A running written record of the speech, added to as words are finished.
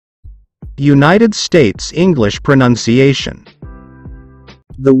United States English pronunciation.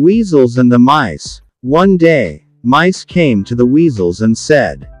 The weasels and the mice. One day, mice came to the weasels and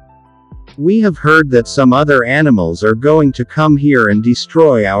said, "We have heard that some other animals are going to come here and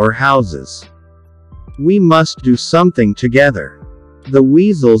destroy our houses. We must do something together." The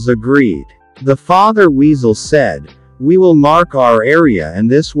weasels agreed. The father weasel said, "We will mark our area and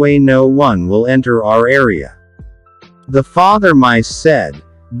this way no one will enter our area." The father mice said,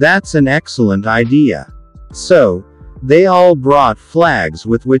 "That's an excellent idea." So, they all brought flags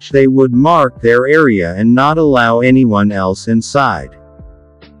with which they would mark their area and not allow anyone else inside.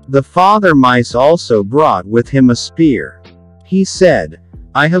 The father mice also brought with him a spear. He said,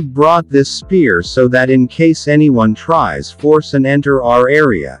 "I have brought this spear so that in case anyone tries force and enter our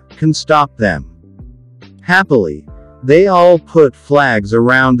area, can stop them." Happily, they all put flags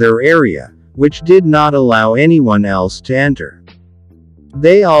around their area, which did not allow anyone else to enter.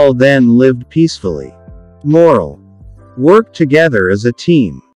 They all then lived peacefully. Moral: work together as a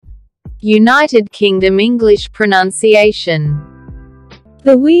team. United Kingdom English pronunciation.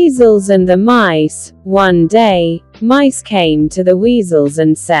 The weasels and the mice. One day, mice came to the weasels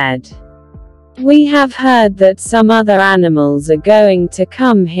and said, "We have heard that some other animals are going to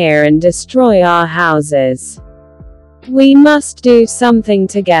come here and destroy our houses. We must do something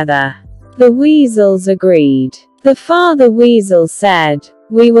together." The weasels agreed. The father weasel said,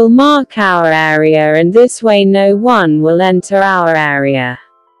 "We will mark our area and this way no one will enter our area."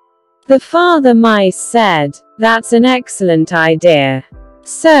 The father mice said, "That's an excellent idea."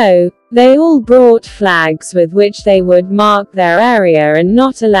 So, they all brought flags with which they would mark their area and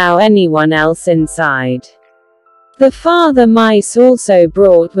not allow anyone else inside. The father mice also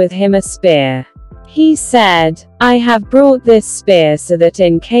brought with him a spear. He said, "I have brought this spear so that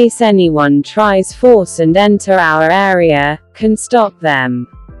in case anyone tries force and enter our area, can stop them."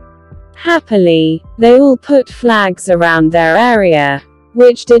 Happily, they all put flags around their area,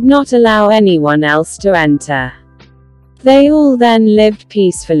 which did not allow anyone else to enter. They all then lived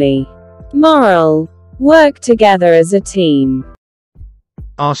peacefully. Moral: work together as a team.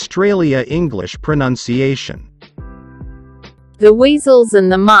 Australia English pronunciation. The weasels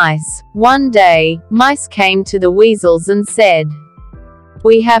and the mice. One day, mice came to the weasels and said,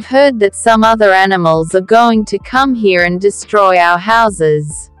 "We have heard that some other animals are going to come here and destroy our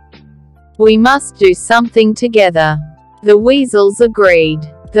houses. We must do something together." The weasels agreed.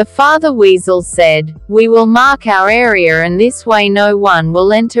 The father weasel said, "We will mark our area and this way no one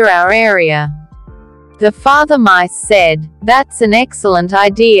will enter our area." The father mice said, "That's an excellent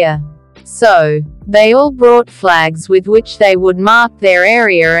idea." So, they all brought flags with which they would mark their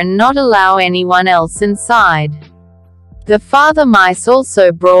area and not allow anyone else inside. The father mice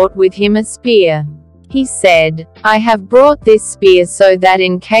also brought with him a spear. He said, "I have brought this spear so that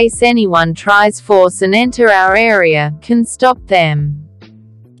in case anyone tries force and enter our area, can stop them."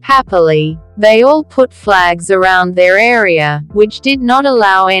 Happily, they all put flags around their area, which did not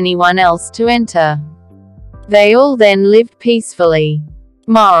allow anyone else to enter. They all then lived peacefully.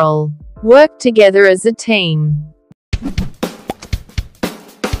 Moral: work together as a team.